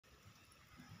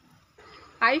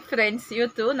Hi friends,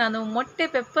 ಇವತ್ತು ನಾನು ಮೊಟ್ಟೆ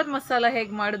ಪೆಪ್ಪರ್ ಮಸಾಲ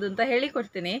ಹೇಗೆ ಮಾಡೋದು ಅಂತ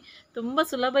ಹೇಳಿಕೊಡ್ತೀನಿ. ತುಂಬ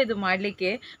ಸುಲಭ ಇದು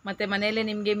ಮಾಡಲಿಕ್ಕೆ. ಮತ್ತು ಮನೆಯಲ್ಲೇ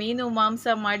ನಿಮಗೆ ಮೀನು ಮಾಂಸ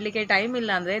ಮಾಡಲಿಕ್ಕೆ ಟೈಮ್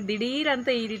ಇಲ್ಲ ಅಂದರೆ ದಿಢೀರಂತ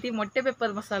ಈ ರೀತಿ ಮೊಟ್ಟೆ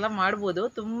ಪೆಪ್ಪರ್ ಮಸಾಲ ಮಾಡ್ಬೋದು.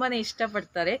 ತುಂಬಾ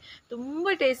ಇಷ್ಟಪಡ್ತಾರೆ,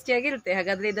 ತುಂಬ ಟೇಸ್ಟಿಯಾಗಿರುತ್ತೆ.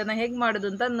 ಹಾಗಾದರೆ ಇದನ್ನು ಹೇಗೆ ಮಾಡೋದು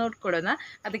ಅಂತ ನೋಡ್ಕೊಳ್ಳೋಣ.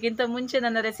 ಅದಕ್ಕಿಂತ ಮುಂಚೆ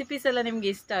ನನ್ನ ರೆಸಿಪೀಸ್ ಎಲ್ಲ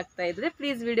ನಿಮಗೆ ಇಷ್ಟ ಆಗ್ತಾ ಇದ್ದರೆ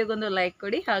ಪ್ಲೀಸ್ ವಿಡಿಯೋಗೊಂದು ಲೈಕ್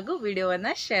ಕೊಡಿ ಹಾಗೂ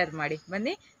ವಿಡಿಯೋವನ್ನು ಶೇರ್ ಮಾಡಿ.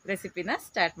 ಬನ್ನಿ ರೆಸಿಪಿನ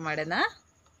ಸ್ಟಾರ್ಟ್ ಮಾಡೋಣ.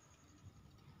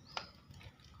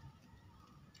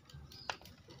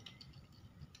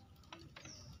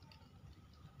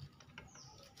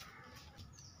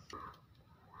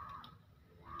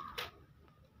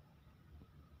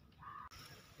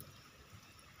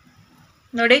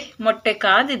 ನೋಡಿ, ಮೊಟ್ಟೆ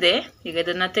ಕಾದಿದೆ. ಈಗ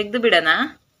ಇದನ್ನ ತೆಗೆದು ಬಿಡೋಣ.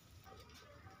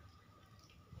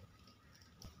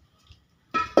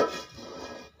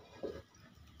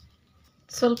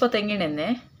 ಸ್ವಲ್ಪ ತೆಂಗಿನೆಣ್ಣೆ,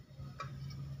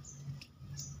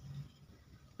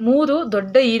 3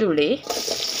 ದೊಡ್ಡ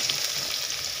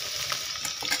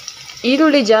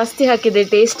ಈರುಳ್ಳಿ ಜಾಸ್ತಿ ಹಾಕಿದ್ರೆ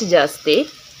ಟೇಸ್ಟ್ ಜಾಸ್ತಿ.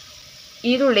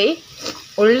 ಈರುಳ್ಳಿ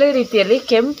ಒಳ್ಳೆ ರೀತಿಯಲ್ಲಿ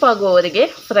ಕೆಂಪಾಗುವವರೆಗೆ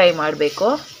ಫ್ರೈ ಮಾಡಬೇಕು.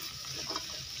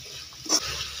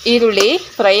 ಈರುಳ್ಳಿ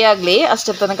ಫ್ರೈ ಆಗಲಿ,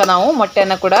 ಅಷ್ಟರ ತನಕ ನಾವು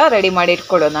ಮೊಟ್ಟೆಯನ್ನು ಕೂಡ ರೆಡಿ ಮಾಡಿ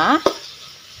ಇಟ್ಕೊಳ್ಳೋಣ.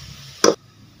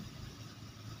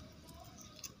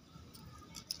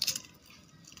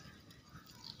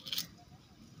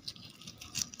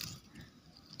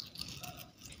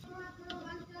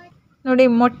 ನೋಡಿ,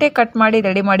 ಮೊಟ್ಟೆ ಕಟ್ ಮಾಡಿ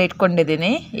ರೆಡಿ ಮಾಡಿ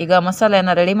ಇಟ್ಕೊಂಡಿದ್ದೀನಿ. ಈಗ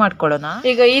ಮಸಾಲೆಯನ್ನು ರೆಡಿ ಮಾಡ್ಕೊಳ್ಳೋಣ.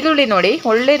 ಈಗ ಈರುಳ್ಳಿ ನೋಡಿ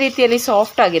ಒಳ್ಳೆ ರೀತಿಯಲ್ಲಿ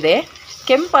ಸಾಫ್ಟ್ ಆಗಿದೆ,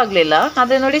 ಕೆಂಪಾಗಲಿಲ್ಲ,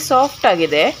 ಆದರೆ ನೋಡಿ ಸಾಫ್ಟ್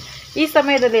ಆಗಿದೆ. ಈ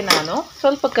ಸಮಯದಲ್ಲಿ ನಾನು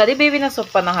ಸ್ವಲ್ಪ ಕರಿಬೇವಿನ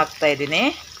ಸೊಪ್ಪನ್ನು ಹಾಕ್ತಾ ಇದ್ದೀನಿ.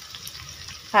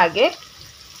 ಹಾಗೆ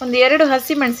ಒಂದು 2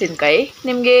 ಹಸಿಮೆಣಸಿನ್ಕಾಯಿ,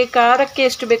 ನಿಮಗೆ ಖಾರಕ್ಕೆ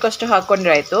ಎಷ್ಟು ಬೇಕೋ ಅಷ್ಟು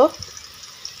ಹಾಕ್ಕೊಂಡ್ರೆ ಆಯಿತು.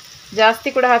 ಜಾಸ್ತಿ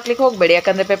ಕೂಡ ಹಾಕ್ಲಿಕ್ಕೆ ಹೋಗಬೇಡಿ,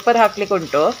 ಯಾಕಂದರೆ ಪೆಪ್ಪರ್ ಹಾಕ್ಲಿಕ್ಕೆ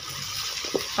ಉಂಟು.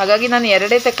 ಹಾಗಾಗಿ ನಾನು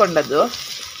 2 ತಗೊಂಡದ್ದು.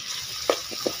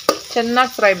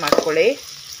 ಚೆನ್ನಾಗಿ ಫ್ರೈ ಮಾಡ್ಕೊಳ್ಳಿ.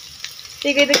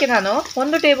 ಈಗ ಇದಕ್ಕೆ ನಾನು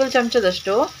 1 ಟೇಬಲ್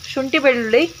ಚಮಚದಷ್ಟು ಶುಂಠಿ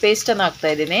ಬೆಳ್ಳುಳ್ಳಿ ಪೇಸ್ಟನ್ನು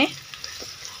ಹಾಕ್ತಾಯಿದ್ದೀನಿ.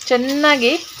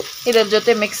 ಚೆನ್ನಾಗಿ ಇದರ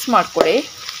ಜೊತೆ ಮಿಕ್ಸ್ ಮಾಡ್ಕೊಳ್ಳಿ.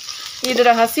 ಇದರ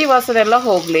ಹಸಿ ವಾಸನೆ ಎಲ್ಲ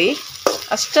ಹೋಗಲಿ,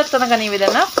 ಅಷ್ಟರ ತನಕ ನೀವು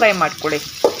ಇದನ್ನು ಫ್ರೈ ಮಾಡ್ಕೊಳ್ಳಿ.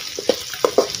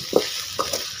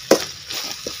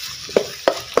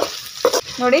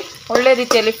 ನೋಡಿ, ಒಳ್ಳೆ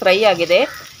ರೀತಿಯಲ್ಲಿ ಫ್ರೈ ಆಗಿದೆ.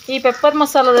 ಈ ಪೆಪ್ಪರ್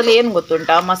ಮಸಾಲದಲ್ಲಿ ಏನು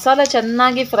ಗೊತ್ತುಂಟಾ, ಮಸಾಲ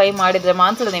ಚೆನ್ನಾಗಿ ಫ್ರೈ ಮಾಡಿದರೆ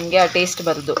ಮಾತ್ರ ನಿಮಗೆ ಆ ಟೇಸ್ಟ್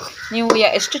ಬರೋದು. ನೀವು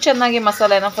ಎಷ್ಟು ಚೆನ್ನಾಗಿ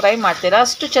ಮಸಾಲೆನ ಫ್ರೈ ಮಾಡ್ತೀರಾ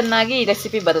ಅಷ್ಟು ಚೆನ್ನಾಗಿ ಈ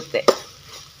ರೆಸಿಪಿ ಬರುತ್ತೆ.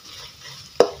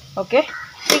 ಓಕೆ,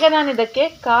 ಈಗ ನಾನು ಇದಕ್ಕೆ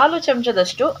 1/4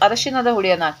 ಚಮಚದಷ್ಟು ಅರಶಿನದ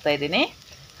ಹುಡಿಯನ್ನು ಹಾಕ್ತಾಯಿದ್ದೀನಿ.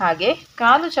 ಹಾಗೆ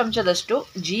 1/4 ಚಮಚದಷ್ಟು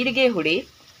ಜೀರಿಗೆ ಹುಡಿ,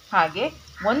 ಹಾಗೆ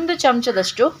 1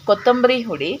 ಚಮಚದಷ್ಟು ಕೊತ್ತಂಬರಿ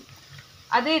ಹುಡಿ,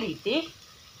 ಅದೇ ರೀತಿ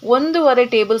 1.5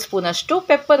 ಟೇಬಲ್ ಸ್ಪೂನಷ್ಟು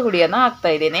ಪೆಪ್ಪರ್ ಹುಡಿಯನ್ನು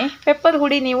ಹಾಕ್ತಾಯಿದ್ದೀನಿ. ಪೆಪ್ಪರ್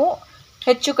ಹುಡಿ ನೀವು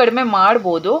ಹೆಚ್ಚು ಕಡಿಮೆ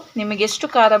ಮಾಡ್ಬೋದು, ನಿಮಗೆ ಎಷ್ಟು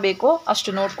ಖಾರ ಬೇಕೋ ಅಷ್ಟು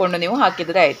ನೋಡಿಕೊಂಡು ನೀವು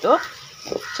ಹಾಕಿದರೆ ಆಯಿತು.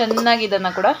 ಚೆನ್ನಾಗಿ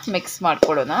ಇದನ್ನು ಕೂಡ ಮಿಕ್ಸ್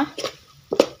ಮಾಡ್ಕೊಳ್ಳೋಣ.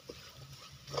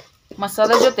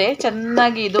 ಮಸಾಲೆ ಜೊತೆ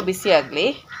ಚೆನ್ನಾಗಿ ಇದು ಬಿಸಿ ಆಗಲಿ.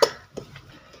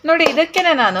 ನೋಡಿ, ಇದಕ್ಕೆ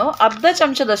ನಾನು 1/2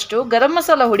 ಚಮಚದಷ್ಟು ಗರಂ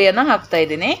ಮಸಾಲ ಹುಡಿಯನ್ನು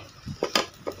ಹಾಕ್ತಾಯಿದ್ದೀನಿ.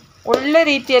 ಒಳ್ಳೆ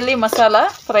ರೀತಿಯಲ್ಲಿ ಮಸಾಲ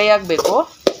ಫ್ರೈ ಆಗಬೇಕು.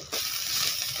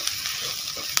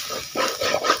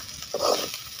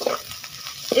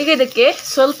 ಈಗ ಇದಕ್ಕೆ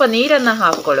ಸ್ವಲ್ಪ ನೀರನ್ನು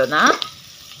ಹಾಕ್ಕೊಳ್ಳೋಣ.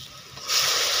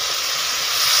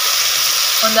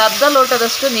 ಒಂದು ಅರ್ಧ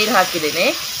ಲೋಟದಷ್ಟು ನೀರು ಹಾಕಿದ್ದೀನಿ.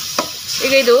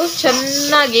 ಈಗ ಇದು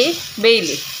ಚೆನ್ನಾಗಿ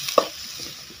ಬೇಯಲಿ,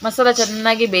 ಮಸಾಲ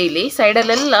ಚೆನ್ನಾಗಿ ಬೇಯಲಿ.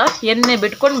 ಸೈಡಲ್ಲೆಲ್ಲ ಎಣ್ಣೆ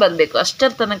ಬಿಟ್ಕೊಂಡು ಬರಬೇಕು,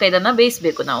 ಅಷ್ಟರ ತನಕ ಇದನ್ನು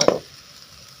ಬೇಯಿಸಬೇಕು ನಾವು.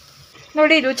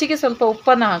 ನೋಡಿ, ರುಚಿಗೆ ಸ್ವಲ್ಪ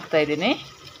ಉಪ್ಪನ್ನು ಹಾಕ್ತಾಯಿದ್ದೀನಿ.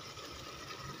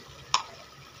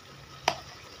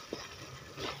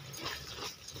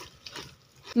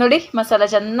 ನೋಡಿ, ಮಸಾಲ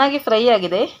ಚೆನ್ನಾಗಿ ಫ್ರೈ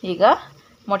ಆಗಿದೆ. ಈಗ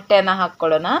ಮೊಟ್ಟೆಯನ್ನು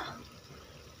ಹಾಕ್ಕೊಳ್ಳೋಣ.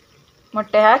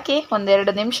 ಮೊಟ್ಟೆ ಹಾಕಿ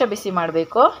 1-2 ನಿಮಿಷ ಬಿಸಿ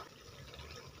ಮಾಡಬೇಕು.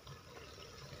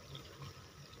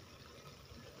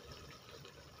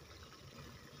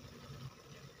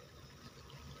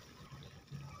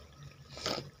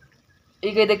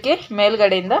 ಈಗ ಇದಕ್ಕೆ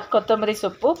ಮೇಲ್ಗಡೆಯಿಂದ ಕೊತ್ತಂಬರಿ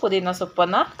ಸೊಪ್ಪು, ಪುದೀನ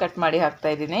ಸೊಪ್ಪನ್ನು ಕಟ್ ಮಾಡಿ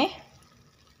ಹಾಕ್ತಾಯಿದ್ದೀನಿ.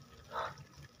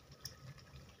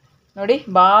 ನೋಡಿ,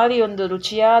 ಭಾರಿ ಒಂದು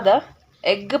ರುಚಿಯಾದ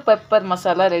ಎಗ್ ಪೆಪ್ಪರ್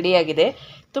ಮಸಾಲ ರೆಡಿಯಾಗಿದೆ.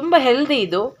 ತುಂಬ ಹೆಲ್ದಿ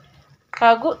ಇದು,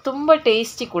 ಹಾಗೂ ತುಂಬ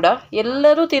ಟೇಸ್ಟಿ ಕೂಡ.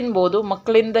 ಎಲ್ಲರೂ ತಿನ್ಬೋದು,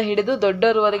 ಮಕ್ಕಳಿಂದ ಹಿಡಿದು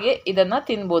ದೊಡ್ಡವರವರೆಗೆ ಇದನ್ನು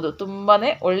ತಿನ್ಬೋದು. ತುಂಬಾ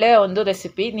ಒಳ್ಳೆಯ ಒಂದು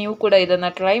ರೆಸಿಪಿ. ನೀವು ಕೂಡ ಇದನ್ನು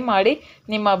ಟ್ರೈ ಮಾಡಿ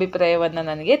ನಿಮ್ಮ ಅಭಿಪ್ರಾಯವನ್ನು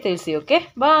ನನಗೆ ತಿಳಿಸಿ. ಓಕೆ,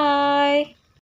 ಬಾಯ್.